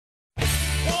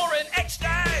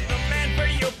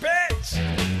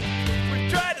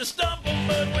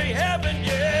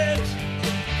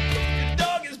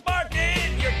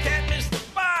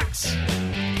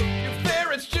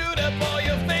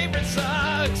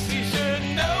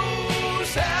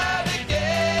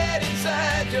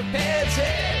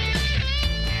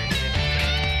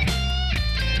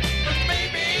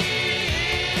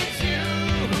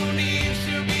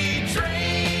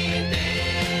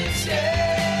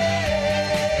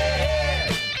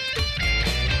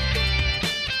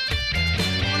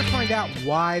out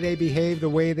why they behave the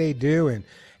way they do and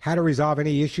how to resolve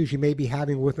any issues you may be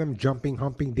having with them, jumping,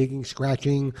 humping, digging,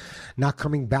 scratching, not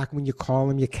coming back when you call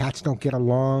them, your cats don't get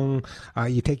along,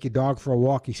 you take your dog for a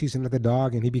walk, he sees another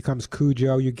dog and he becomes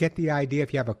Cujo. You get the idea.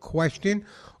 If you have a question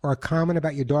or a comment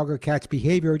about your dog or cat's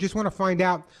behavior or just want to find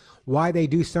out why they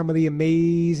do some of the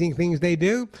amazing things they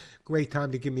do, great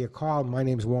time to give me a call. My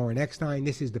name is Warren Eckstein.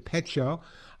 This is The Pet Show.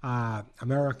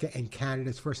 America and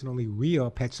Canada's first and only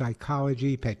real pet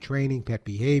psychology, pet training, pet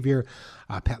behavior,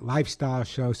 pet lifestyle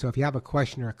show. So if you have a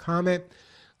question or a comment,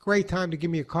 great time to give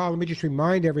me a call. Let me just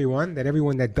remind everyone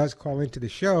that does call into the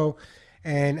show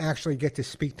and actually get to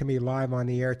speak to me live on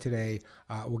the air today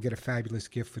will get a fabulous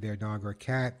gift for their dog or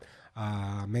cat.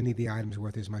 Many of the items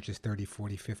worth as much as $30,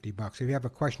 $40, $50. If you have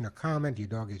a question or comment, your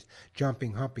dog is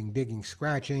jumping, humping, digging,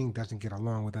 scratching, doesn't get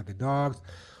along with other dogs,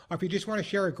 or if you just want to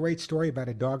share a great story about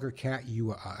a dog or cat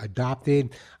you adopted.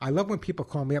 I love when people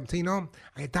call me up and say,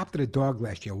 I adopted a dog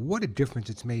last year. What a difference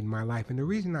it's made in my life. And the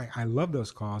reason I love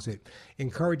those calls, it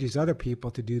encourages other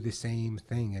people to do the same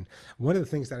thing. And one of the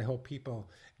things that I hope people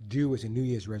do as a New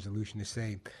Year's resolution is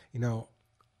say,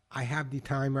 I have the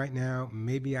time right now.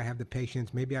 Maybe I have the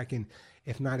patience. Maybe I can,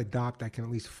 if not adopt, I can at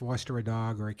least foster a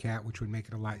dog or a cat, which would make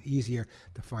it a lot easier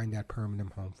to find that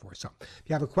permanent home for. So if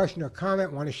you have a question or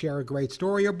comment, want to share a great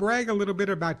story or brag a little bit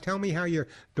about, tell me how your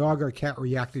dog or cat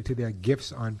reacted to their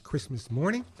gifts on Christmas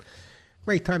morning.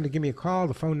 Great time to give me a call.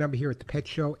 The phone number here at the Pet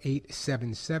Show,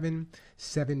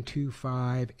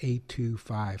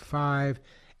 877-725-8255.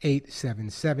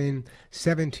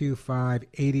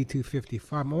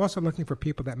 877-725-8255. I'm also looking for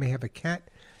people that may have a cat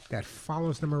that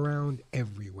follows them around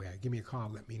everywhere. Give me a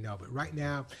call, let me know. But right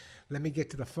now, let me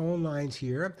get to the phone lines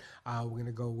here. We're going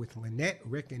to go with Lynette,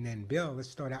 Rick, and then Bill.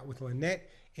 Let's start out with Lynette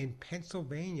in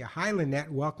Pennsylvania. Hi,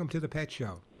 Lynette. Welcome to the Pet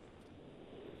Show.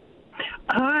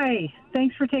 Hi.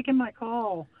 Thanks for taking my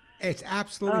call. It's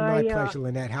absolutely my pleasure,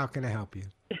 Lynette. How can I help you?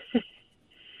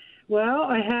 Well,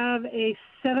 I have a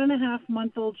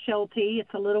 7.5-month-old Sheltie.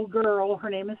 It's a little girl. Her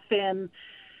name is Finn.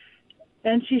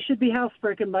 And she should be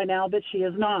housebroken by now, but she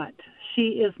is not.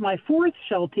 She is my fourth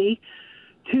Sheltie.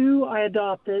 2 I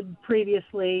adopted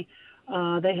previously.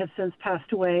 They have since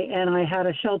passed away. And I had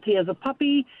a Sheltie as a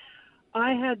puppy.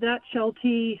 I had that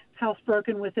Sheltie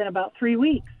housebroken within about 3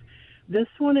 weeks. This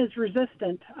one is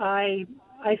resistant. I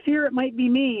fear it might be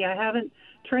me. I haven't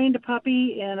trained a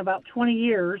puppy in about 20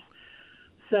 years.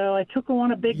 So I took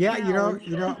on a big challenge.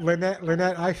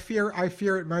 Lynette, I fear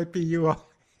it might be you.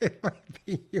 It might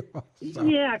be you also.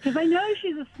 Yeah, because I know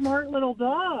she's a smart little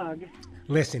dog.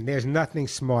 Listen, there's nothing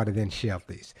smarter than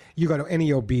Shelties. You go to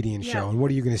any obedience show, and what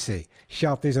are you going to see?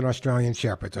 Shelties and Australian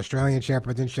Shepherds and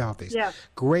Shelties. Yeah.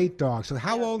 Great dogs. So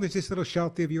how old is this little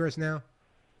Sheltie of yours now?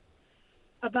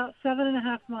 About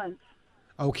 7.5 months.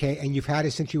 Okay, and you've had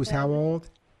it since she was how old?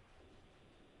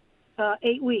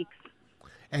 8 weeks.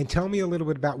 And tell me a little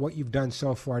bit about what you've done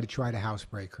so far to try to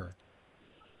housebreak her.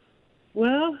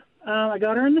 Well, I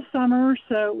got her in the summer,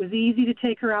 so it was easy to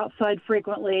take her outside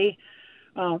frequently.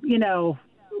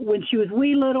 When she was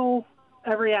wee little,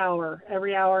 every hour.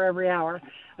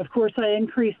 Of course, I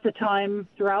increased the time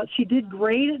throughout. She did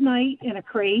great at night in a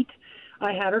crate.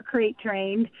 I had her crate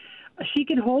trained. She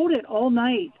could hold it all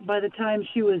night by the time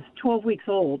she was 12 weeks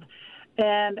old.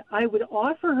 And I would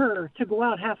offer her to go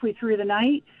out halfway through the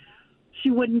night. She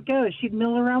wouldn't go. She'd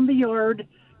mill around the yard,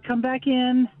 come back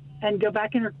in, and go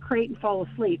back in her crate and fall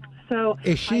asleep. So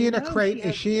is she in a crate?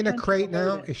 Is she in a crate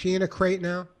now? Is she in a crate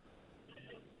now?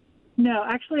 No,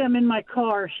 actually, I'm in my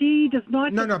car. She does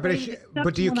not. No, but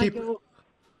do you keep?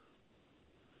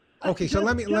 Okay, so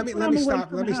let me stop.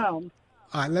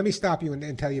 Let me stop you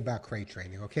and tell you about crate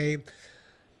training. Okay.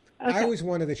 I was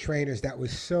one of the trainers that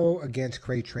was so against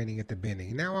crate training at the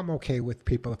beginning. Now I'm okay with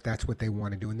people if that's what they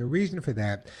want to do. And the reason for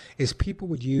that is people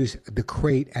would use the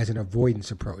crate as an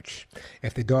avoidance approach.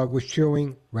 If the dog was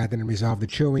chewing, rather than resolve the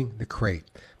chewing, the crate.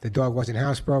 The dog wasn't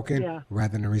housebroken,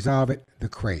 rather than resolve it, the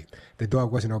crate. The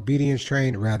dog wasn't obedience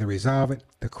trained, rather than resolve it,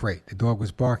 the crate. The dog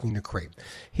was barking, the crate.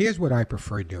 Here's what I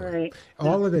prefer doing. Right.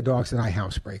 All of the dogs that I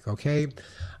housebreak, okay?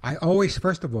 I always,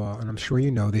 first of all, and I'm sure you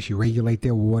know this, you regulate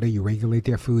their water, you regulate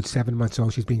their food. 7 months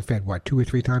old, she's being fed, 2 or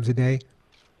 3 times a day?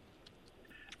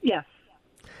 Yes.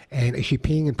 And is she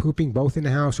peeing and pooping both in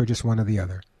the house or just one or the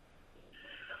other?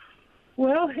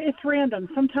 Well, it's random.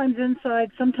 Sometimes inside,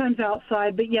 sometimes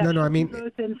outside. But yes, I mean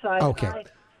both inside. Okay.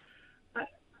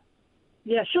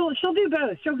 Yeah, she'll do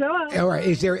both. She'll go out. All right.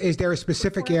 Is there a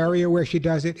specific area where she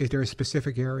does it? Is there a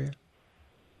specific area?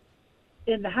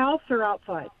 In the house or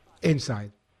outside?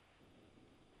 Inside.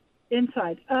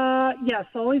 Inside. Yes,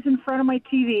 always in front of my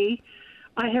TV.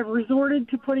 I have resorted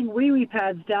to putting wee-wee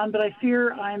pads down, but I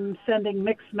fear I'm sending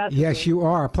mixed messages. Yes, you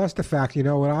are. Plus the fact, you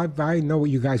know what, I know what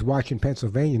you guys watch in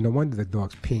Pennsylvania. No wonder the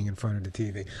dog's peeing in front of the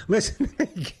TV. Listen,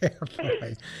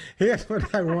 carefully. Here's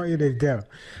what I want you to do.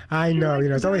 I know, you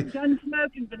know, it's only gun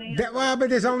smoking banana. well, but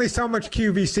there's only so much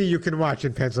QVC you can watch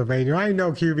in Pennsylvania. I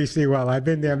know QVC well. I've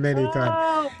been there many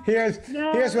times. Here's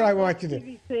what I want you to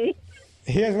do.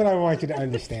 Here's what I want you to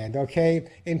understand, okay?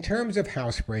 In terms of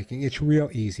housebreaking, it's real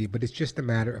easy, but it's just a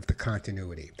matter of the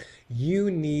continuity.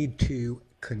 You need to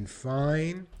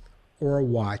confine or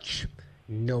watch,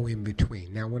 no in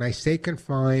between. Now, when I say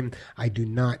confine, I do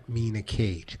not mean a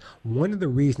cage. One of the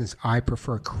reasons I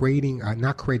prefer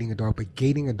not creating a dog, but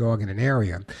gating a dog in an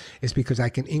area is because I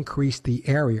can increase the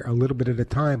area a little bit at a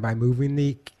time by moving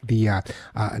the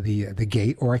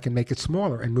gate, or I can make it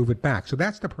smaller and move it back. So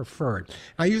that's the preferred.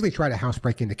 I usually try to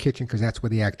housebreak in the kitchen because that's where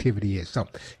the activity is. So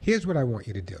here's what I want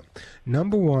you to do.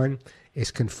 Number one is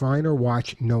confine or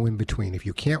watch, no in between. If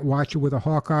you can't watch her with a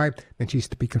hawk-eye, then she's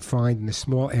to be confined in a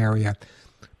small area,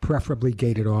 preferably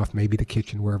gated off, maybe the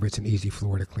kitchen, wherever it's an easy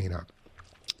floor to clean up.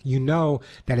 You know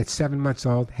that at 7 months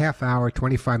old, half hour,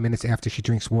 25 minutes after she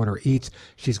drinks water or eats,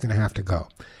 she's going to have to go.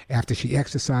 After she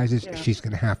exercises, she's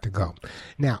going to have to go.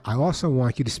 Now, I also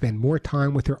want you to spend more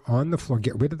time with her on the floor.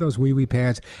 Get rid of those wee-wee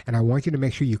pads, and I want you to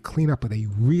make sure you clean up with a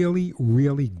really,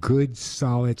 really good,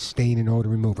 solid stain and odor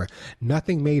remover.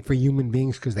 Nothing made for human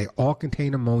beings because they all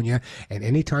contain ammonia, and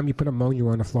anytime you put ammonia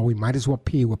on the floor, we might as well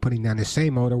pee. We're putting down the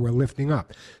same odor we're lifting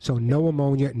up. So no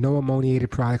ammonia, no ammoniated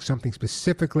products, something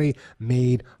specifically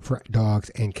made for dogs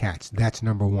and cats. That's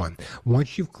number one.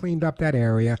 Once you've cleaned up that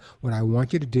area, what I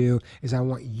want you to do is I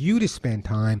want you to spend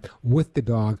time with the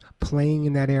dog, playing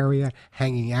in that area,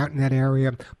 hanging out in that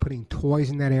area, putting toys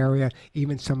in that area,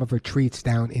 even some of her treats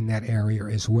down in that area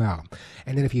as well.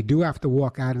 And then if you do have to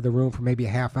walk out of the room for maybe a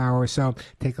half hour or so,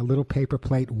 take a little paper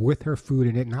plate with her food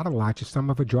in it, not a lot, just some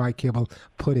of her dry kibble,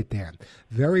 put it there.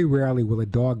 Very rarely will a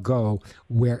dog go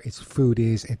where its food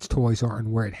is, its toys are,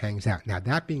 and where it hangs out. Now,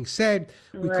 that being said,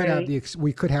 we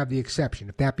could have the exception.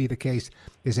 If that be the case,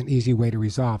 there's an easy way to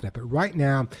resolve that. But right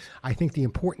now, I think the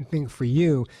important thing for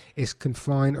you is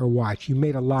confine or watch. You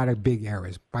made a lot of big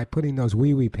errors by putting those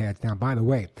wee-wee pads down. By the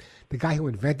way, the guy who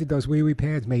invented those wee-wee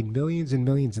pads made millions and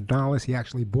millions of dollars. He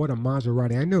actually bought a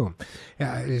Maserati. I knew him.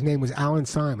 His name was Alan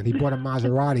Simon. He bought a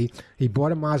Maserati.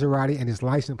 And his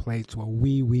license plates were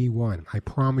wee-wee one. I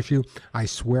promise you, I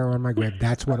swear on my grave,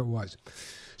 that's what it was.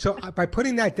 So by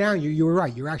putting that down, you were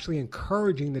right. You're actually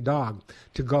encouraging the dog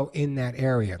to go in that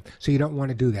area. So you don't want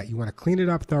to do that. You want to clean it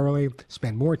up thoroughly,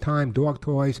 spend more time, dog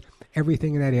toys,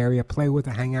 everything in that area, play with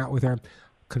her, hang out with her,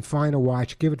 confine or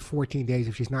watch, give it 14 days.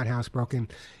 If she's not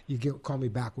housebroken, call me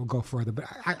back, we'll go further. But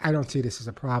I don't see this as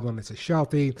a problem. It's a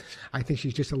Sheltie. I think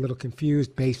she's just a little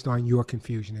confused based on your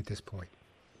confusion at this point.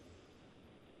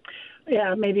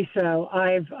 Yeah, maybe so.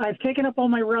 I've taken up all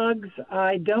my rugs.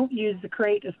 I don't use the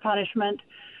crate as punishment.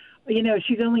 You know,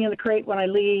 she's only in the crate when I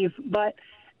leave, but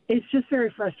it's just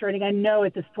very frustrating. I know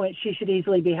at this point she should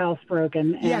easily be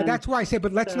housebroken. Yeah, that's why I say.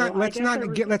 But let's not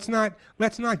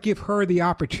give her the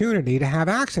opportunity to have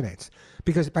accidents,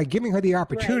 because by giving her the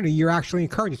opportunity, you're actually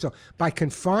encouraging. So by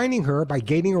confining her, by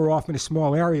gating her off in a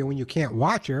small area when you can't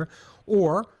watch her,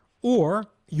 or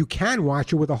you can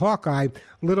watch her with a hawk-eye,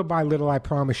 little by little, I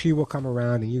promise she will come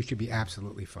around, and you should be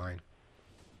absolutely fine.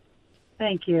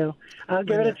 Thank you. I'll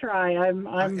give it a try. I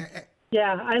love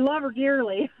her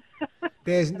dearly.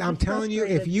 I'm telling you,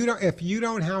 if you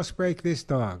don't housebreak this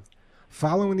dog,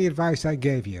 following the advice I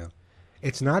gave you,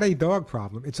 it's not a dog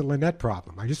problem. It's a Lynette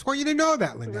problem. I just want you to know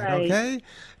that, Lynette. Right. Okay?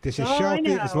 This is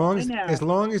Sheltie. As long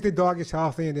as the dog is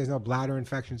healthy and there's no bladder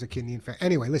infections or kidney infections.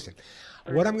 Anyway, listen.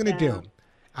 What I'm going to do,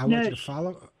 I want you to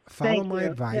follow my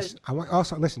advice. I want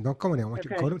also listen. Don't go in there. I want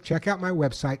you to go to check out my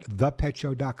website,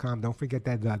 thepetshow.com. Don't forget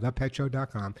that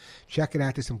thepetshow.com. Check it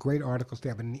out. There's some great articles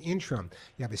there. But in the interim,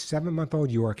 you have a 7-month-old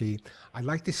Yorkie. I'd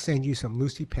like to send you some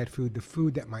Lucy pet food, the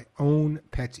food that my own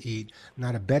pets eat.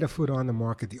 Not a better food on the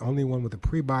market. The only one with a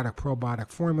prebiotic, probiotic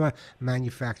formula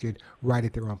manufactured right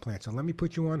at their own plant. So let me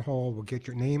put you on hold. We'll get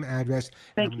your name, address.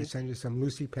 I'm going to send you some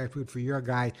Lucy pet food for your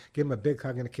guy. Give him a big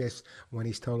hug and a kiss when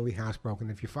he's totally housebroken.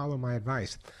 If you follow my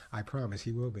advice, I promise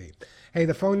he will be. Hey,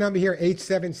 the phone number here,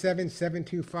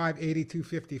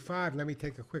 877-725-8255. Let me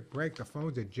take a quick break. The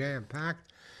phones are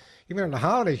jam-packed. Even on the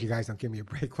holidays, you guys don't give me a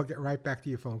break. We'll get right back to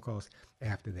your phone calls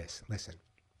after this. Listen,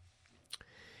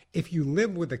 if you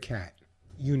live with a cat,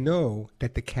 you know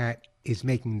that the cat is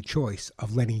making the choice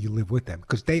of letting you live with them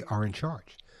because they are in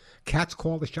charge. Cats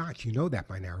call the shots. You know that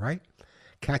by now, right?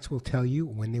 Cats will tell you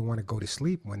when they want to go to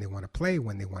sleep, when they want to play,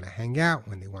 when they want to hang out,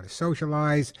 when they want to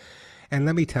socialize. And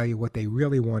let me tell you, what they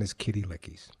really want is kitty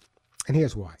lickies. And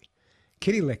here's why.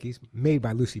 Kitty lickies, made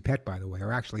by Lucy Pet, by the way,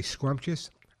 are actually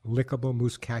scrumptious, lickable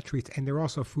moose cat treats, and they're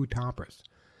also food toppers.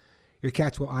 Your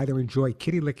cats will either enjoy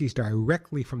kitty lickies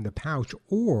directly from the pouch,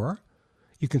 or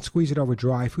you can squeeze it over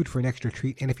dry food for an extra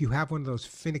treat. And if you have one of those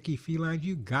finicky felines,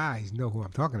 you guys know who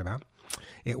I'm talking about.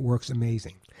 It works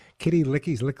amazing. Kitty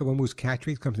Lickies Lickable Moose Cat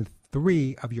Treats comes in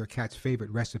 3 of your cat's favorite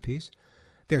recipes.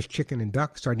 There's chicken and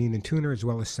duck, sardine and tuna, as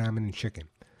well as salmon and chicken.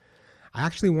 I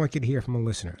actually want you to hear from a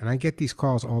listener, and I get these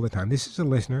calls all the time. This is a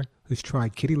listener who's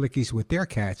tried Kitty Lickies with their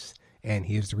cats, and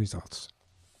here's the results.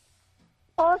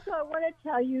 Also, I want to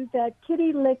tell you that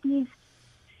Kitty Lickies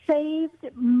saved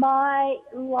my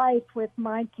life with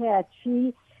my cat.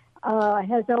 She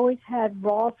has always had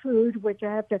raw food, which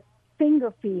I have to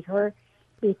finger feed her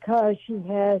because she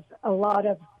has a lot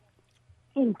of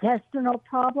intestinal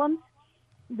problems.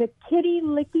 The Kitty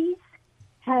Lickies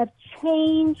have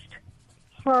changed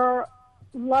her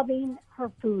loving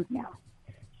her food now.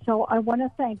 So I want to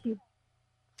thank you.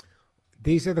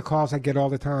 These are the calls I get all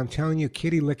the time. I'm telling you,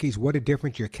 Kitty Lickies, what a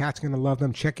difference. Your cat's going to love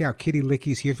them. Check out Kitty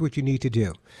Lickies. Here's what you need to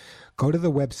do. Go to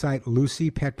the website,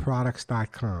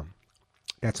 LucyPetProducts.com.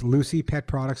 That's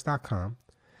LucyPetProducts.com.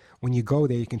 When you go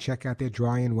there, you can check out their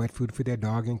dry and wet food for their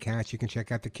dog and cats. You can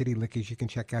check out the Kitty Lickies. You can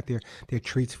check out their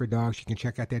treats for dogs. You can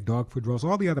check out their dog food rolls,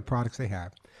 all the other products they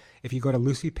have. If you go to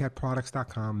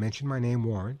LucyPetProducts.com, mention my name,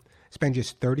 Warren, spend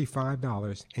just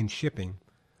 $35, and shipping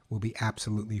will be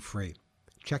absolutely free.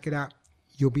 Check it out.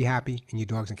 You'll be happy, and your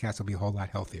dogs and cats will be a whole lot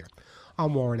healthier.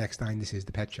 I'm Warren Eckstein. This is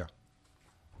The Pet Show.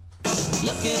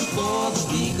 Looking for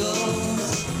the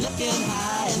eagles, looking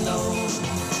high and low.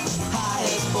 High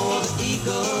is for the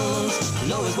eagles,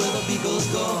 low is where the beagles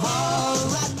go. All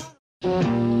right.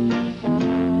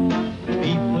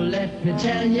 People, let me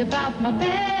tell you about my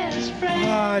best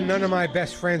friend. None of my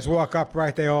best friends walk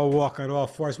upright. They all walk on all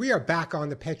fours. We are back on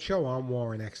The Pet Show. I'm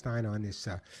Warren Eckstein on this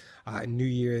New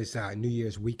Year's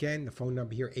weekend. The phone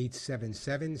number here,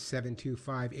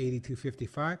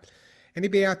 877-725-8255.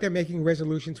 Anybody out there making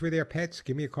resolutions for their pets,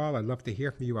 give me a call. I'd love to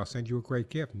hear from you. I'll send you a great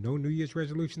gift. No New Year's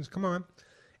resolutions? Come on.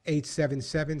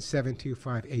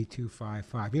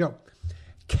 877-725-8255. You know,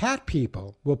 cat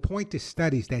people will point to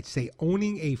studies that say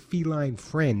owning a feline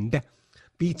friend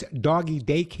beats doggy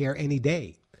daycare any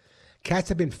day. Cats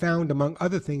have been found, among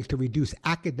other things, to reduce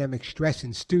academic stress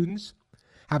in students,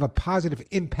 have a positive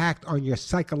impact on your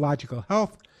psychological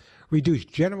health, reduce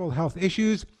general health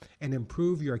issues, and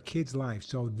improve your kids' life.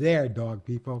 So there, dog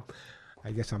people.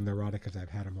 I guess I'm neurotic because I've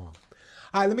had them all.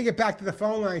 All right, let me get back to the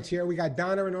phone lines here. We got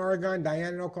Donna in Oregon,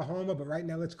 Diane in Oklahoma, but right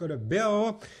now let's go to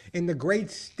Bill in the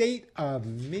great state of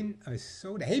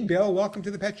Minnesota. Hey, Bill, welcome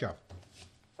to The Pet Show.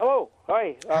 Hello.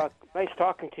 Hi. Nice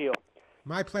talking to you.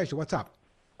 My pleasure. What's up?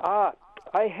 I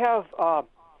have about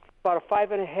a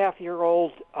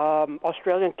 5.5-year-old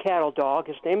Australian cattle dog.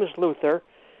 His name is Luther,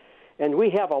 and we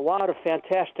have a lot of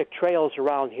fantastic trails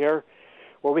around here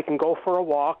where we can go for a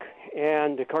walk,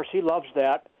 and, of course, he loves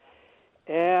that.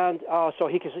 And so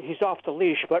he's off the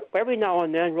leash, but every now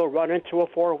and then we'll run into a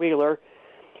four-wheeler.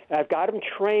 I've got him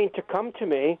trained to come to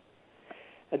me,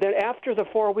 and then after the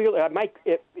four-wheeler,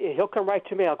 he'll come right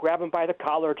to me. I'll grab him by the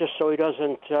collar just so he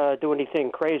doesn't do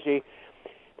anything crazy.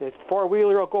 The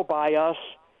four-wheeler will go by us,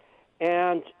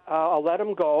 and I'll let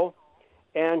him go,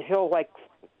 and he'll,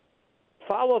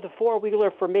 follow the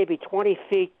four-wheeler for maybe 20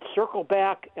 feet, circle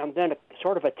back, and then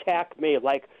sort of attack me,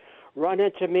 run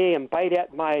into me and bite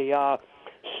at my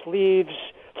sleeves.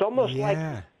 It's almost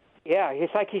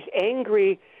it's like he's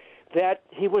angry that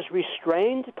he was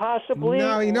restrained, possibly.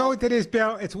 No, you know what that is,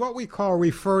 Bill? It's what we call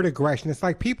referred aggression. It's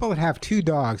like people that have two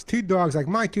dogs, like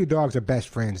my two dogs are best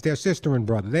friends. They're sister and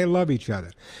brother. They love each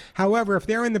other. However, if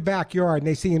they're in the backyard and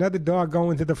they see another dog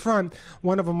going to the front,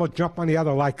 one of them will jump on the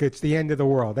other like it's the end of the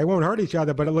world. They won't hurt each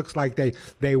other, but it looks like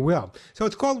they will. So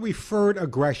it's called referred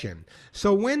aggression.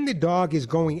 So when the dog is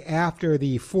going after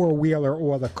the four-wheeler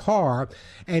or the car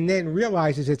and then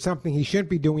realizes it's something he shouldn't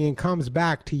be doing and comes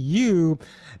back to you,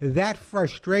 that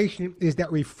frustration is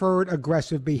that referred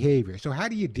aggressive behavior. So how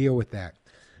do you deal with that?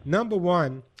 Number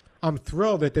one, I'm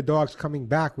thrilled that the dog's coming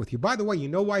back with you. By the way, you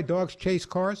know why dogs chase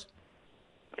cars?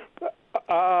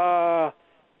 I'm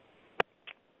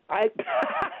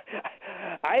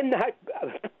not,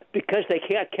 because they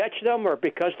can't catch them or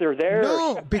because they're there.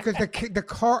 No, because the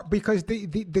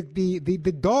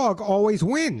dog always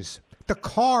wins. The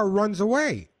car runs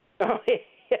away. Oh,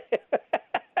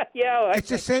 yeah, Yeah, It's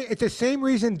the same. It's the same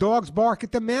reason dogs bark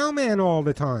at the mailman all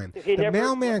the time. The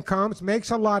mailman comes,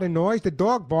 makes a lot of noise. The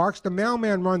dog barks. The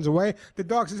mailman runs away. The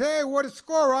dog says, "Hey, what a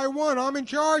score! I won. I'm in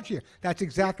charge here." That's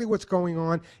exactly what's going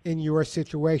on in your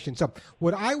situation. So,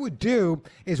 what I would do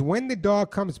is, when the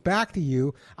dog comes back to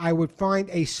you, I would find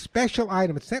a special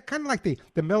item. It's kind of like the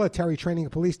military training,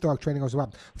 police dog training goes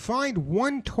about. Find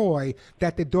one toy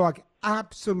that the dog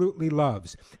absolutely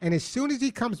loves. And as soon as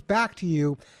he comes back to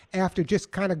you after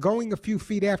just kind of going a few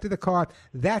feet after the car,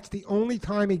 that's the only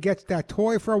time he gets that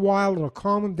toy for a while. It'll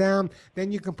calm him down.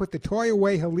 Then you can put the toy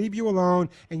away. He'll leave you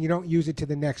alone, and you don't use it to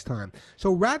the next time.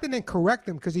 So rather than correct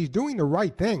him, because he's doing the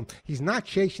right thing, he's not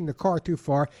chasing the car too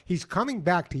far. He's coming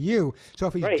back to you. So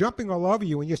if he's jumping all over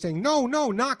you and you're saying, no,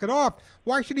 knock it off,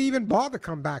 why should he even bother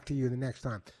come back to you the next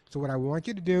time? So what I want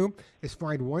you to do is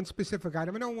find one specific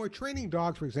item. I know when we're training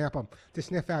dogs, for example, to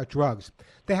sniff out drugs,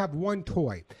 they have one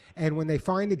toy. And when they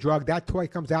find the drug, that toy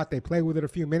comes out, they play with it a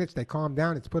few minutes, they calm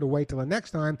down, it's put away till the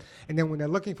next time. And then when they're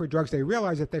looking for drugs, they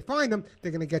realize if they find them,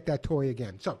 they're going to get that toy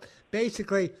again. So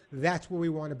basically, that's where we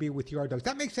want to be with your dogs.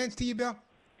 Does that make sense to you, Bill?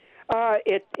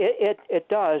 It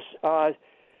does.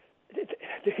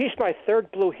 He's my third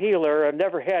blue heeler. I've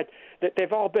never had,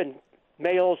 they've all been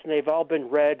males and they've all been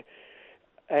red.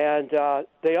 And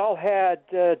they all had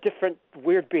different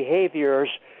weird behaviors.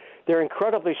 They're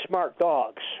incredibly smart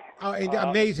dogs. And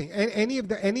amazing. And any of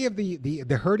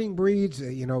the herding breeds,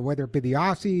 whether it be the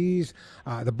Aussies,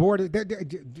 the Border, they're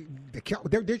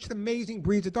just amazing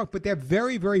breeds of dogs. But they're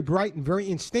very, very bright and very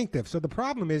instinctive. So the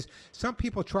problem is some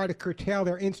people try to curtail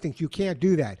their instincts. You can't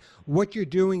do that. What you're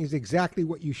doing is exactly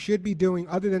what you should be doing,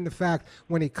 other than the fact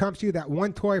when he comes to you, that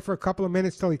one toy for a couple of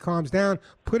minutes till he calms down,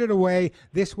 put it away.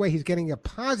 This way he's getting a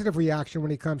positive reaction when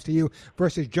he comes to you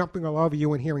versus jumping all over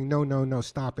you and hearing, no,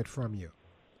 stop it from you.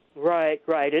 Right.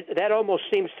 That almost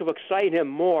seems to excite him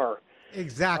more.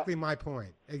 Exactly my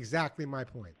point.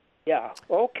 Yeah.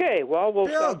 Okay. Well, we'll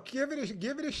Bill, give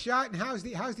it a shot. And how's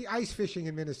the ice fishing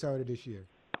in Minnesota this year?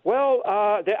 Well,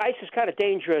 the ice is kind of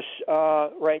dangerous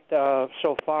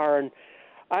so far, and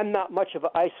I'm not much of an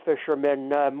ice fisherman.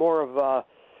 More of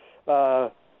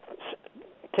a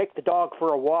take the dog for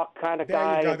a walk kind of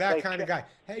guy. There you go, that kind of guy.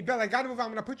 Hey, Bill, I got to move on.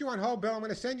 I'm going to put you on hold, Bill. I'm going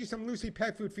to send you some Lucy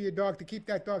pet food for your dog to keep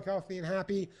that dog healthy and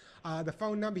happy. The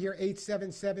phone number here,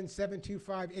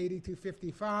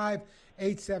 877-725-8255,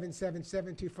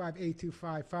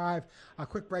 877-725-8255. A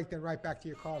quick break, then right back to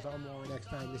your calls. I'm Warren next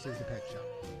time. This is The Pet Show.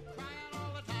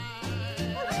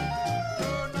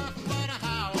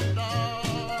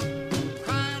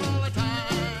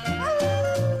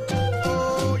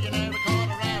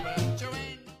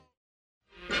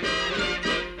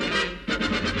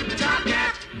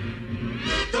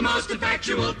 Most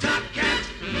effectual top cat.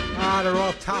 They're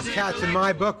all top cats in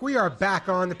my book. We are back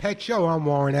on The Pet Show. I'm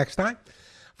Warren Eckstein.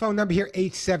 Phone number here,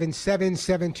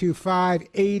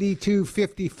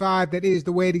 877-725-8255. That is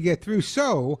the way to get through.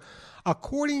 So,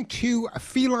 according to a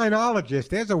felinologist,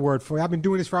 there's a word for you. I've been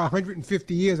doing this for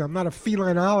 150 years. I'm not a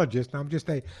felinologist. I'm just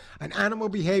an animal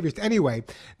behaviorist. Anyway,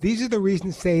 these are the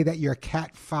reasons say that your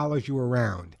cat follows you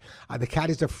around. The cat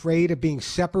is afraid of being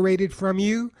separated from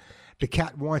you. The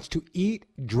cat wants to eat,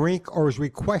 drink, or is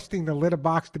requesting the litter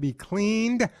box to be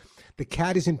cleaned. The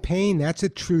cat is in pain. That's a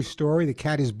true story. The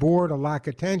cat is bored or lack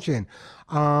attention.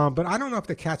 But I don't know if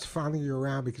the cat's following you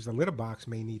around because the litter box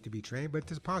may need to be trained, but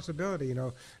there's a possibility.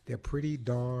 They're pretty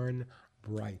darn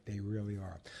bright. They really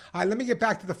are. All right, let me get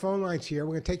back to the phone lines here.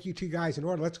 We're going to take you two guys in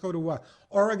order. Let's go to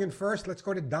Oregon first. Let's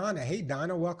go to Donna. Hey,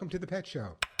 Donna, welcome to The Pet Show.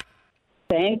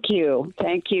 Thank you.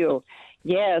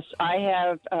 Yes, I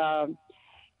have...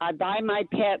 I buy my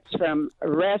pets from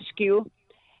rescue.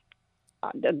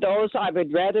 Those I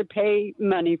would rather pay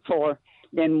money for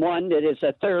than one that is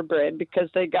a thoroughbred because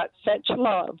they got such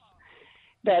love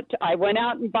that I went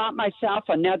out and bought myself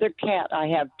another cat. I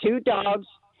have 2 dogs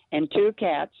and 2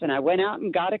 cats, and I went out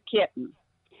and got a kitten.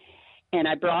 And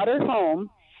I brought her home,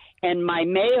 and my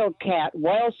male cat,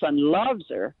 Wilson, loves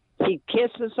her. He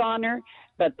kisses on her,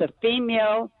 but the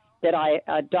female that I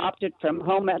adopted from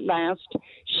home at last,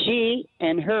 she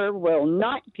and her will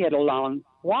not get along.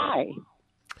 Why?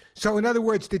 So, in other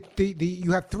words,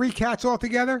 you have 3 cats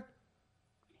altogether?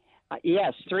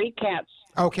 Yes, 3 cats.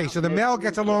 Okay, so the male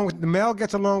gets along with the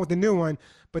new one,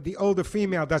 but the older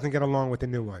female doesn't get along with the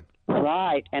new one.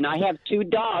 Right, and I have 2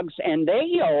 dogs, and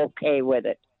they are okay with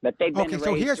it, but they've been raised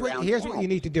so here's what you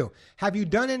need to do. Have you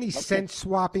done any scent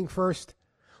swapping first?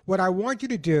 What I want you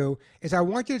to do is I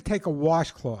want you to take a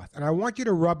washcloth and I want you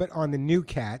to rub it on the new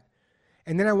cat.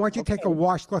 And then I want you to take a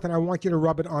washcloth and I want you to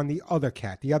rub it on the other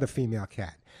cat, the other female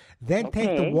cat. Then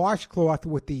take the Okay. washcloth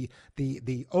with the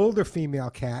older female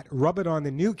cat, rub it on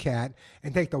the new cat,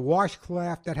 and take the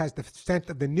washcloth that has the scent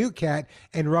of the new cat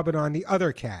and rub it on the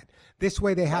other cat. This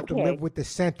way they have to Okay. live with the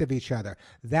scent of each other.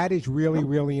 That is really,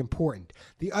 really important.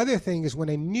 The other thing is when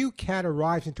a new cat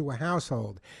arrives into a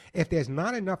household, if there's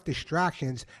not enough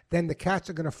distractions, then the cats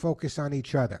are going to focus on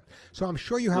each other. So I'm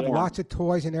sure you have Yeah. lots of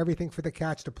toys and everything for the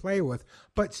cats to play with.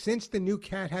 But since the new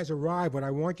cat has arrived, what I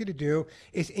want you to do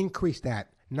is increase that.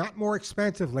 Not more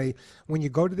expensively. When you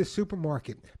go to the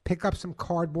supermarket, pick up some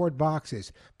cardboard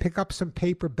boxes, pick up some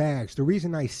paper bags. The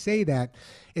reason I say that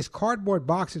is cardboard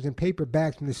boxes and paper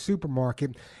bags in the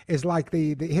supermarket is like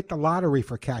they hit the lottery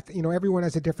for cats. You know, everyone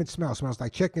has a different smell. Smells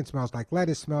like chicken, smells like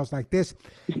lettuce, smells like this,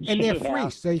 and they're Yeah. free.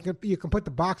 So you can put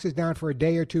the boxes down for a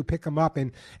day or two, pick them up,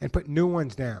 and put new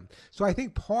ones down. So I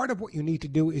think part of what you need to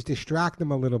do is distract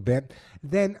them a little bit.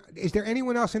 Then, is there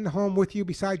anyone else in the home with you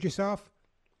besides yourself?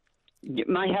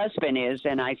 My husband is,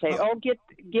 and I say, "Oh, get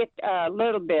a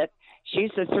little bit."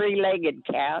 She's a three-legged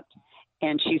cat,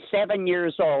 and she's 7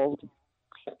 years old.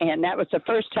 And that was the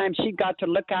first time she got to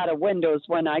look out of windows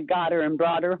when I got her and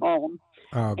brought her home.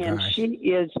 Oh And gosh, she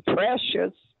is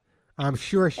precious. I'm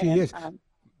sure she And, is.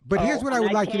 But here's what I and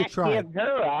would like you to can't try. Give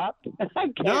her up. I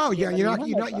can't No, yeah, give you're not. none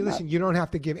You're of not. You them listen. You don't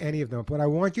have to give any of them. What I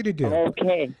want you to do up.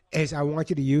 Okay. is I want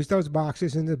you to use those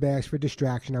boxes and the bags for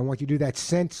distraction. I want you to do that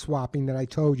scent swapping that I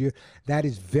told you. That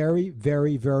is very,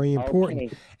 very, very important.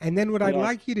 Okay. And then what I'd Yes.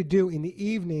 like you to do in the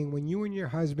evening when you and your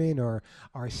husband are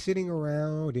sitting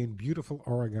around in beautiful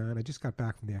Oregon, I just got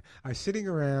back from there, are sitting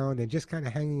around and just kind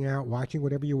of hanging out, watching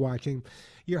whatever you're watching,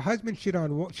 your husband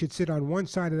should sit on one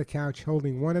side of the couch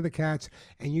holding one of the cats,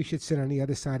 and you should sit on the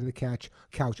other side of the couch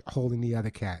holding the other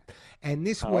cat. And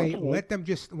this way, Okay. let them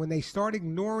just, when they start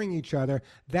ignoring each other,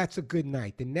 that's a good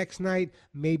night. The next night,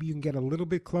 maybe you can get a little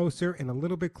bit closer and a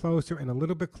little bit closer and a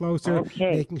little bit closer,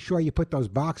 Okay. making sure you put those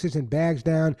boxes and bags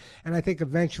down. And I think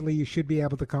eventually you should be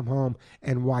able to come home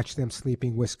and watch them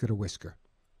sleeping whisker to whisker.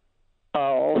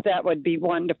 Oh, that would be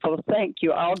wonderful. Thank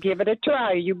you. I'll give it a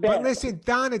try. You bet. But listen,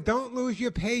 Donna, don't lose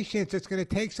your patience. It's going to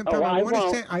take some time. Oh, I want to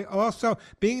won't. send. I also,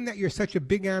 being that you're such a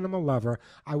big animal lover,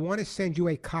 I want to send you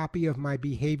a copy of my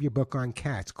behavior book on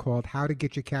cats called "How to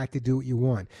Get Your Cat to Do What You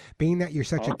Want." Being that you're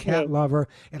such a cat Okay. lover,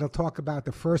 it'll talk about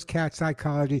the first cat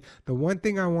psychology. The one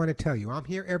thing I want to tell you, I'm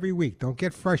here every week. Don't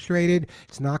get frustrated.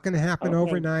 It's not going to happen Okay.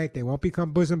 overnight. They won't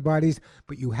become bosom buddies.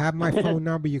 But you have my phone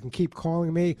number. You can keep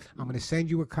calling me. I'm going to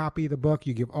send you a copy of the book.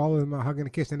 You give all of them a hug and a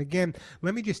kiss. And again,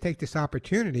 let me just take this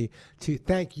opportunity to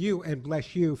thank you and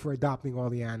bless you for adopting all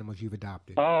the animals you've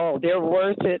adopted. Oh, they're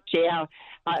worth it. Yeah.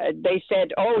 They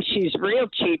said, "Oh, she's real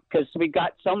cheap because we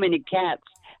got so many cats."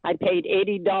 I paid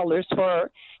 $80 for her,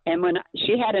 and when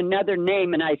she had another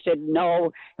name, and I said,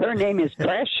 "No, her name is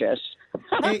Precious."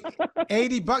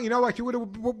 $80. You know what? You would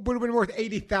have been worth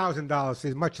 $80,000.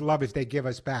 As much love as they give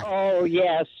us back. Oh,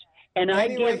 yes. And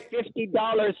Anyway- I give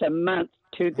 $50 a month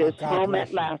to this God home bless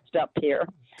at you. last up here.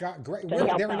 God, great. To Where,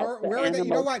 help they're in out Or- the where are they? You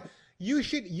know animals. what? You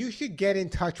should get in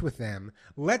touch with them.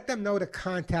 Let them know to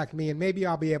contact me, and maybe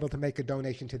I'll be able to make a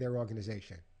donation to their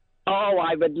organization. Oh,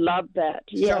 I would love that.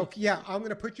 Yes. So yeah, I'm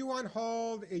gonna put you on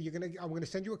hold. I'm gonna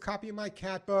send you a copy of my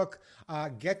cat book.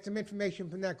 Get some information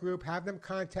from that group. Have them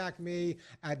contact me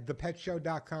at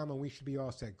thepetshow.com, and we should be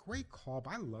all set. Great call.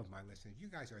 I love my listeners. You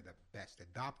guys are the best,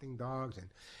 adopting dogs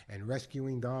and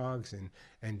rescuing dogs and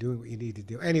doing what you need to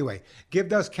do. Anyway, give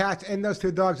those cats and those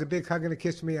two dogs a big hug and a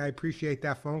kiss from me. I appreciate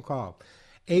that phone call.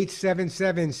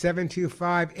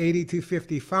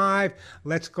 877-725-8255.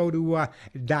 Let's go to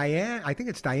Diane. I think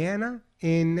it's Diana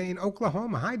in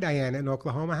Oklahoma. Hi, Diana in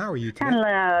Oklahoma. How are you today?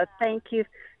 Hello. Thank you.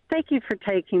 Thank you for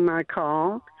taking my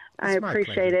call. I It's my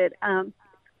appreciate it. I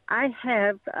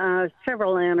have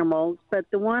several animals, but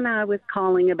the one I was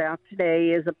calling about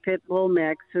today is a pit bull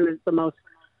mix who is the most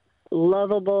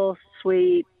lovable,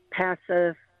 sweet,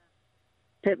 passive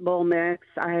pit bull mix.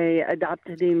 I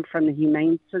adopted him from the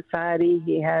Humane Society.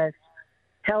 He has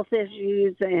health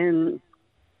issues and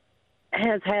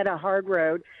has had a hard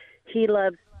road. He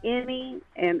loves any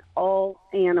and all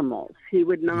animals. He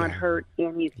would not Yeah. hurt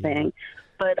anything,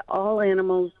 but all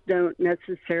animals don't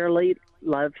necessarily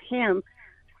love him.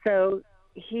 So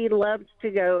he loves to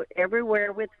go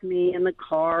everywhere with me in the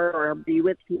car or be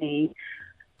with me.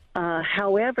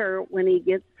 However, when he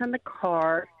gets in the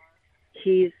car,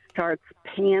 he starts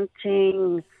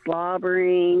panting,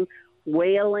 slobbering,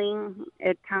 wailing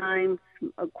at times,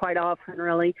 quite often,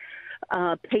 really,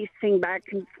 pacing back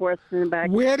and forth in the back.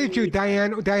 Where did you,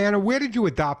 Diana, where did you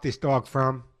adopt this dog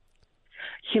from?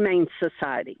 Humane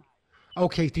Society.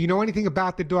 Okay, do you know anything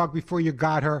about the dog before you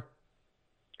got her?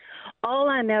 All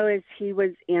I know is he was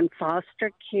in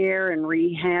foster care and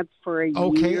rehab for a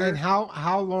Okay, year. and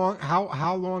how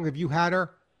long have you had her?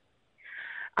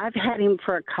 I've had him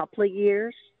for a couple of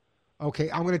years. Okay,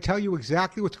 I'm going to tell you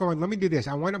exactly what's going on. Let me do this.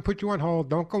 I want to put you on hold.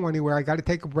 Don't go anywhere. I got to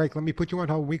take a break. Let me put you on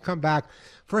hold. When we come back,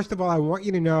 first of all, I want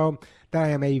you to know that I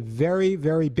am a very,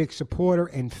 very big supporter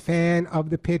and fan of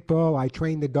the pit bull. I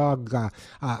trained the dog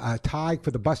Tig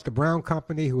for the Buster Brown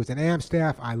Company, who is an AM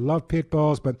staff. I love pit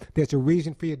bulls, but there's a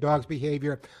reason for your dog's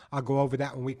behavior. I'll go over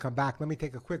that when we come back. Let me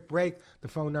take a quick break. The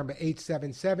phone number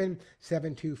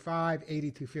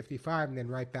 877-725-8255, and then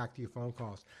right back to your phone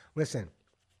calls. Listen.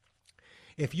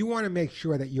 If you want to make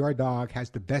sure that your dog has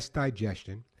the best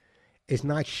digestion, is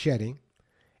not shedding,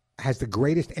 has the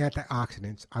greatest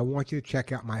antioxidants, I want you to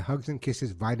check out my Hugs and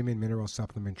Kisses vitamin mineral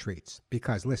supplement treats.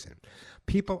 Because listen,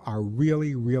 people are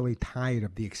really, really tired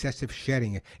of the excessive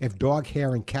shedding. If dog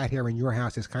hair and cat hair in your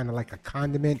house is kind of like a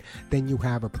condiment, then you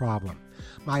have a problem.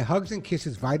 My Hugs and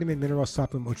Kisses vitamin mineral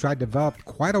supplement, which I developed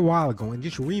quite a while ago and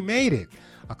just remade it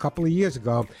a couple of years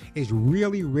ago, is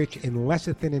really rich in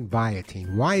lecithin and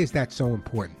biotin. Why is that so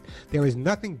important? There is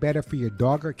nothing better for your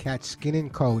dog or cat's skin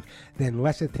and coat than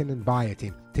lecithin and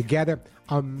biotin. Together,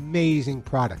 amazing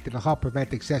product. It'll help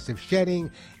prevent excessive shedding,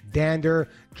 dander,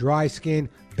 dry skin,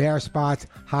 bare spots,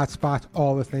 hot spots,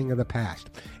 all a thing of the past.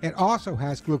 It also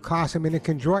has glucosamine and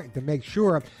chondroitin to make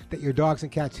sure that your dog's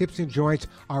and cat's hips and joints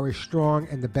are as strong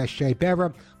and the best shape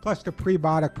ever, plus the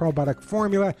prebiotic probiotic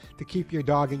formula to keep your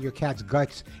dog and your cat's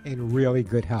guts in really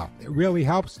good health. It really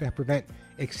helps to prevent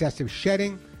excessive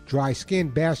shedding, dry skin,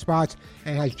 bare spots,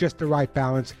 and has just the right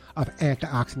balance of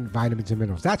antioxidant vitamins and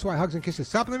minerals. That's why Hugs and Kisses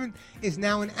supplement is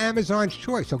now an Amazon's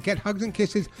choice. So get Hugs and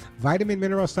Kisses vitamin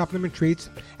mineral supplement treats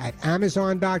at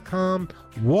Amazon.com,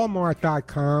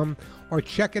 Walmart.com, or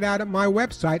check it out at my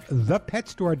website,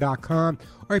 thepetstore.com,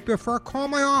 or if you prefer, call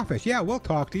my office. Yeah, we'll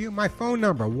talk to you. My phone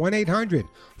number,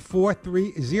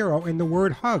 1-800-430 in the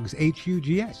word HUGS,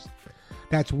 H-U-G-S.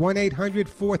 That's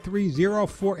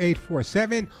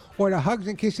 1-800-430-4847. Or the Hugs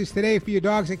and Kisses today for your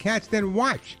dogs and cats. Then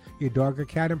watch your dog or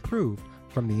cat improve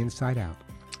from the inside out.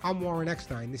 I'm Warren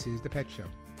Eckstein. This is The Pet Show.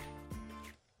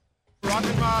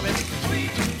 Rockin' Robin,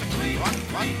 sweet,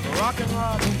 rockin'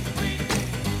 Robin.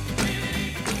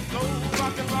 So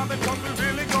rockin' Robin, 'cause we're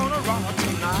really gonna rock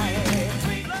tonight.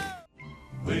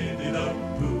 Winnie the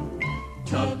Pooh.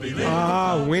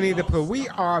 Winnie the Pooh. We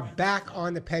are back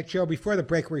on The Pet Show. Before the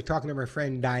break, we were talking to my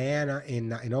friend Diana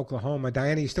in Oklahoma.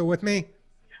 Diana, you still with me?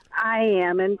 I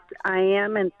am, and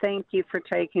thank you for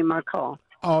taking my call.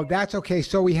 Oh, that's okay.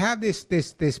 So we have this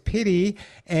Pitty,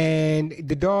 and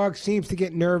the dog seems to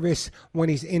get nervous when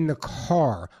he's in the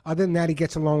car. Other than that, he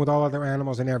gets along with all other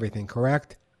animals and everything,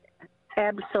 correct?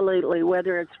 Absolutely.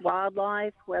 Whether it's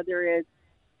wildlife, whether it's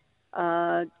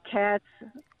cats,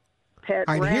 pet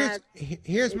All right, rats.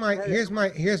 here's my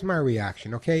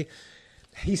reaction. Okay,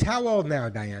 he's how old now,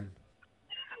 Diane?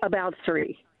 About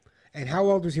 3. And how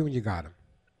old was he when you got him?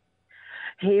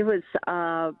 He was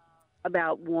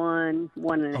about one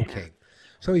and a half. Okay,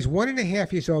 so he's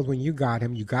 1.5 years old when you got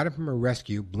him. You got him from a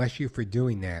rescue. Bless you for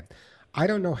doing that. I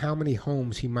don't know how many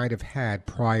homes he might have had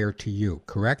prior to you.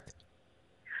 Correct?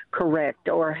 Correct.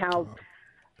 Or how.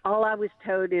 All I was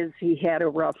told is he had a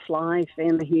rough life,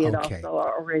 and he had Okay. also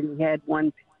already had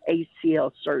one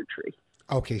ACL surgery.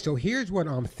 Okay, so here's what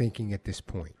I'm thinking at this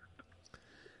point.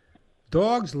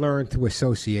 Dogs learn through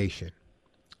association.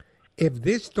 If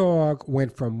this dog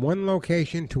went from one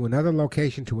location to another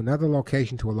location to another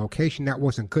location to a location that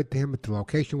wasn't good to him, to the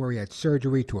location where he had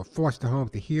surgery, to a foster home,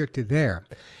 to here, to there,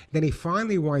 then he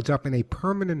finally winds up in a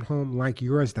permanent home like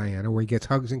yours, Diana, where he gets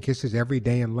hugs and kisses every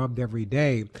day and loved every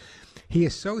day. He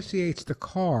associates the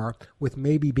car with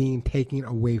maybe being taken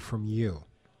away from you.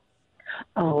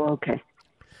 Oh, okay.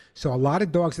 So a lot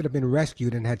of dogs that have been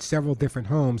rescued and had several different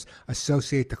homes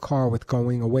associate the car with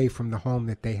going away from the home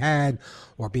that they had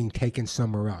or being taken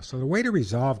somewhere else. So the way to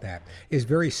resolve that is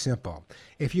very simple.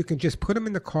 If you can just put him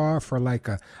in the car for like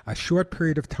a short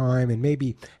period of time and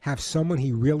maybe have someone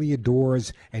he really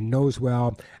adores and knows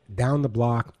well down the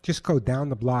block, just go down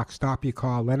the block, stop your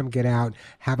car, let him get out,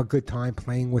 have a good time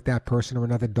playing with that person or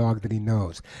another dog that he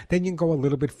knows. Then you can go a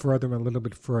little bit further and a little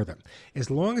bit further.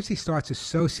 As long as he starts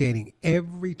associating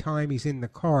every time he's in the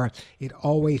car, it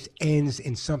always ends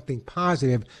in something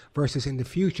positive versus in the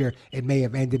future, it may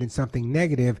have ended in something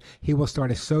negative. He will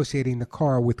start associating the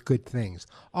car with good things.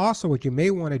 Also, what you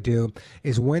may want to do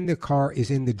is when the car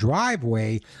is in the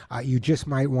driveway, you just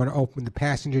might want to open the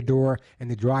passenger door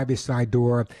and the driver's side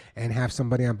door and have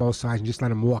somebody on both sides and just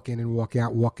let him walk in and walk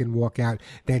out, walk in, walk out,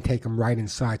 then take him right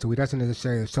inside. So he doesn't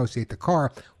necessarily associate the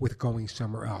car with going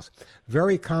somewhere else.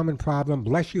 Very common problem.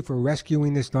 Bless you for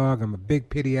rescuing this dog. I'm a big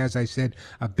pity, as I said,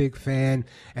 a big fan.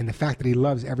 And the fact that he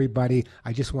loves everybody,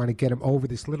 I just want to get him over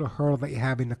this little hurdle that you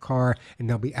have in the car, and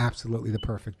they'll be absolutely the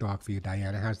perfect dog for you,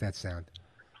 Diana. How's that sound?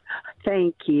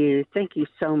 Thank you. Thank you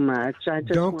so much. I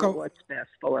just want what's best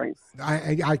for him.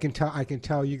 I can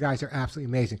tell you guys are absolutely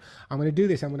amazing. I'm going to do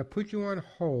this. I'm going to put you on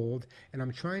hold, and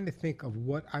I'm trying to think of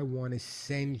what I want to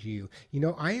send you. You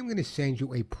know, I am going to send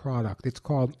you a product. It's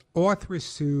called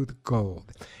Arthrosoothe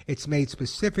Gold. It's made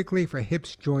specifically for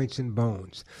hips, joints, and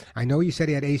bones. I know you said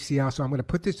he had ACL, so I'm going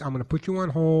to put you on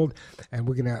hold, and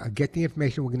we're going to get the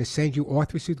information. We're going to send you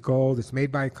Arthrosoothe Gold. It's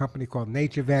made by a company called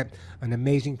NatureVet, an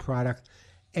amazing product.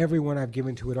 Everyone I've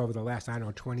given to it over the last,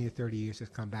 20 or 30 years has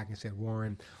come back and said,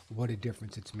 Warren, what a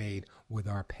difference it's made with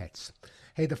our pets.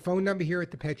 Hey, the phone number here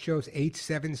at the Pet Show is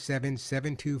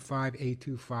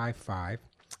 877-725-8255. I'm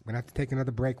going to have to take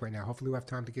another break right now. Hopefully we'll have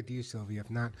time to get to you, Sylvia. If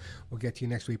not, we'll get to you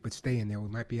next week, but stay in there. We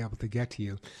might be able to get to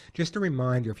you. Just a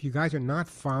reminder, if you guys are not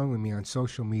following me on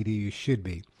social media, you should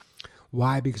be.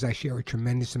 Why? Because I share a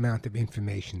tremendous amount of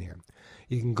information there.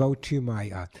 You can go to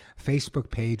my Facebook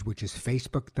page, which is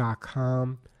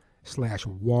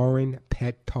facebook.com/Warren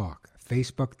Pet Talk.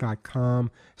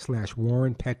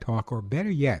 Facebook.com/Warren Pet Talk. Or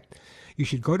better yet, you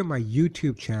should go to my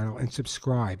YouTube channel and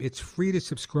subscribe. It's free to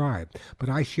subscribe, but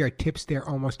I share tips there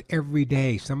almost every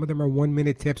day. Some of them are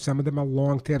 1-minute tips. Some of them are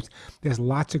long tips. There's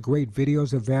lots of great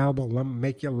videos available.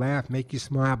 Make you laugh, make you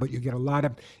smile, but you get a lot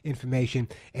of information.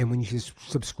 And when you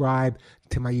subscribe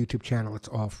to my YouTube channel, it's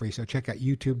all free. So check out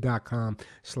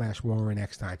youtube.com/Warren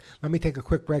Eckstein. Let me take a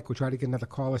quick break. We'll try to get another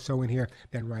call or so in here,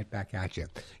 then right back at you.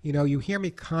 You know, you hear me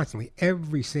constantly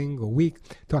every single week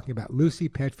talking about Lucy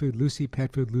Pet Food, Lucy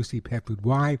Pet Food, Lucy Pet Food.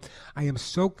 Why? I am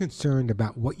so concerned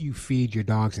about what you feed your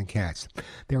dogs and cats.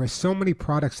 There are so many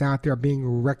products out there being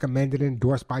recommended and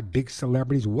endorsed by big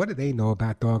celebrities. What do they know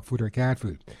about dog food or cat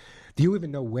food? Do you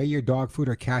even know where your dog food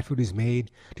or cat food is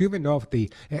made? Do you even know if the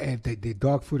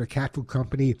dog food or cat food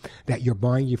company that you're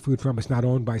buying your food from is not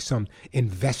owned by some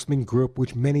investment group,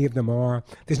 which many of them are?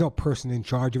 There's no person in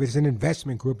charge of it. It's an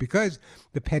investment group because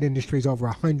the pet industry is over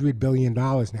 $100 billion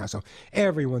now, so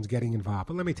everyone's getting involved.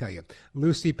 But let me tell you,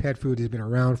 Lucy Pet Food has been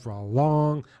around for a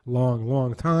long, long,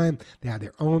 long time. They have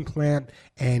their own plant,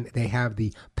 and they have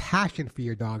the passion for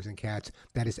your dogs and cats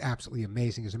that is absolutely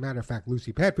amazing. As a matter of fact,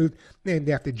 Lucy Pet Food, named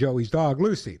after Joey's dog,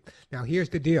 Lucy. Now, here's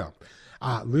the deal.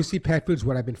 Lucy Pet Food is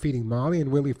what I've been feeding Molly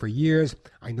and Willie for years.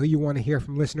 I know you want to hear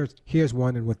from listeners. Here's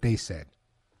one and what they said.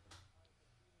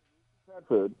 Pet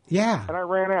food. Yeah. And I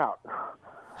ran out.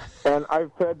 And I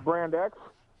fed Brand X.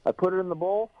 I put it in the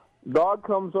bowl. Dog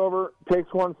comes over,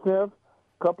 takes one sniff,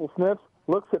 couple sniffs,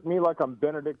 looks at me like I'm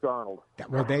Benedict Arnold.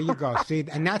 Well, there you go. See,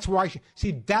 and that's why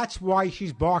that's why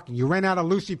she's barking. You ran out of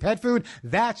Lucy Pet Food.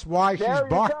 That's why she's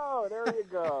barking. There you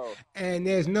go. And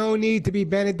there's no need to be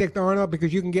Benedict Arnold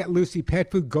because you can get Lucy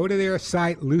Pet Food. Go to their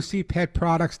site,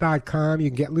 LucyPetProducts.com. You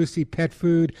can get Lucy Pet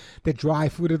Food, the dry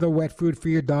food or the wet food for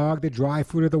your dog, the dry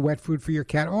food or the wet food for your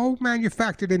cat, all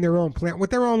manufactured in their own plant with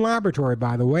their own laboratory,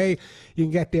 by the way. You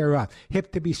can get their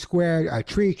hip to be square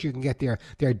treats. You can get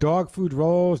their dog food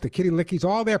rolls, the kitty lickies,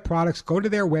 all their products. Go to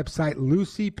their website,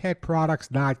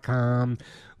 LucyPetProducts.com.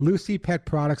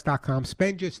 LucyPetProducts.com.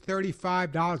 Spend just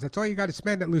 $35. That's all you got to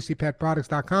spend at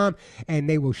LucyPetProducts.com, and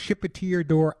they will ship it to your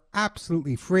door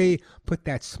absolutely free. Put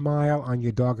that smile on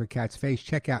your dog or cat's face.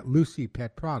 Check out Lucy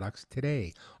Pet Products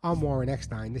today. I'm Warren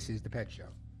Eckstein. This is The Pet Show.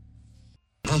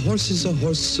 A horse is a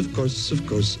horse, of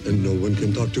course, and no one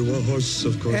can talk to a horse,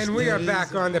 of course. And we are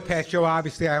back on The Pet Show.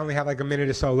 Obviously, I only have like a minute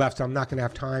or so left, so I'm not going to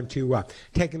have time to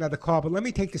take another call. But let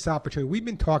me take this opportunity. We've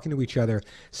been talking to each other.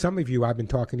 Some of you, I've been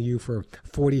talking to you for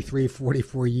 43,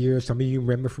 44 years. Some of you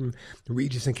remember from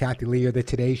Regis and Kathy Lee or the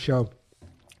Today Show,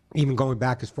 even going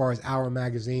back as far as Our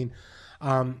Magazine.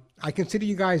 I consider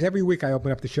you guys, every week I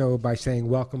open up the show by saying,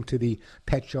 welcome to the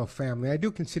Pet Show family. I do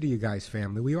consider you guys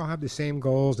family. We all have the same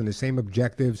goals and the same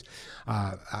objectives.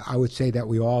 I would say that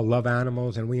we all love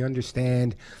animals, and we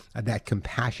understand that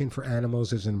compassion for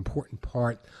animals is an important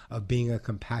part of being a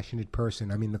compassionate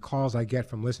person. I mean, the calls I get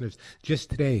from listeners just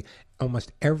today,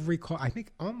 almost every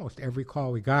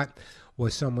call we got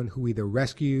was someone who either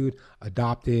rescued,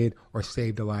 adopted, or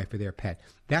saved the life of their pet.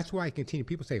 That's why I continue.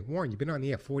 People say, Warren, you've been on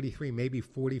the air 43, maybe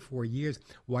 44 4 years.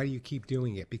 Why do you keep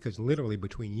doing it? Because literally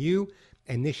between you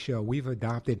and this show, we've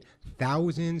adopted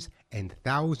thousands and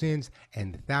thousands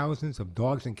and thousands of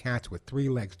dogs and cats with 3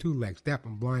 legs, 2 legs, deaf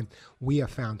and blind. We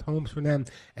have found homes for them,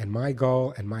 and my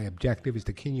goal and my objective is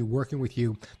to continue working with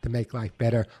you to make life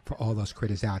better for all those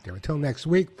critters out there. Until next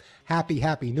week, happy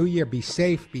New Year. Be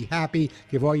safe, be happy.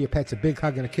 Give all your pets a big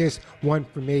hug and a kiss. One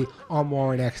for me. I'm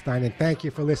Warren Eckstein, and thank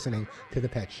you for listening to The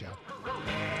Pet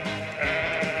Show.